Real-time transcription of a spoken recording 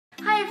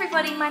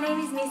everybody, my name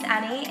is Miss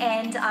Annie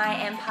and I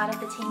am part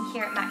of the team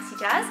here at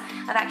Maxi-Jazz.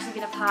 I've actually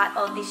been a part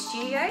of this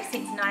studio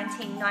since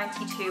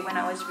 1992 when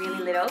I was really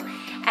little,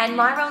 and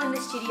my role in the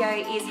studio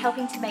is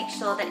helping to make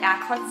sure that our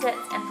concerts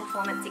and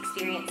performance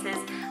experiences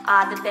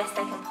are the best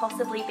they can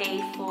possibly be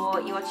for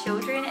your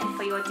children and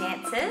for your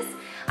dancers.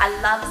 I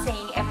love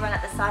seeing everyone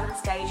at the side of the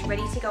stage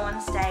ready to go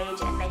on stage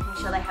and making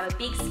sure they have a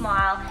big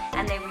smile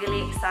and they're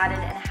really excited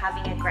and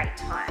having a great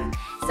time.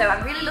 So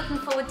I'm really looking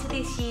forward to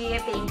this year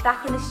being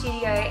back in the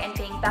studio and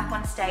being back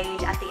on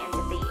stage at the end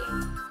of the year.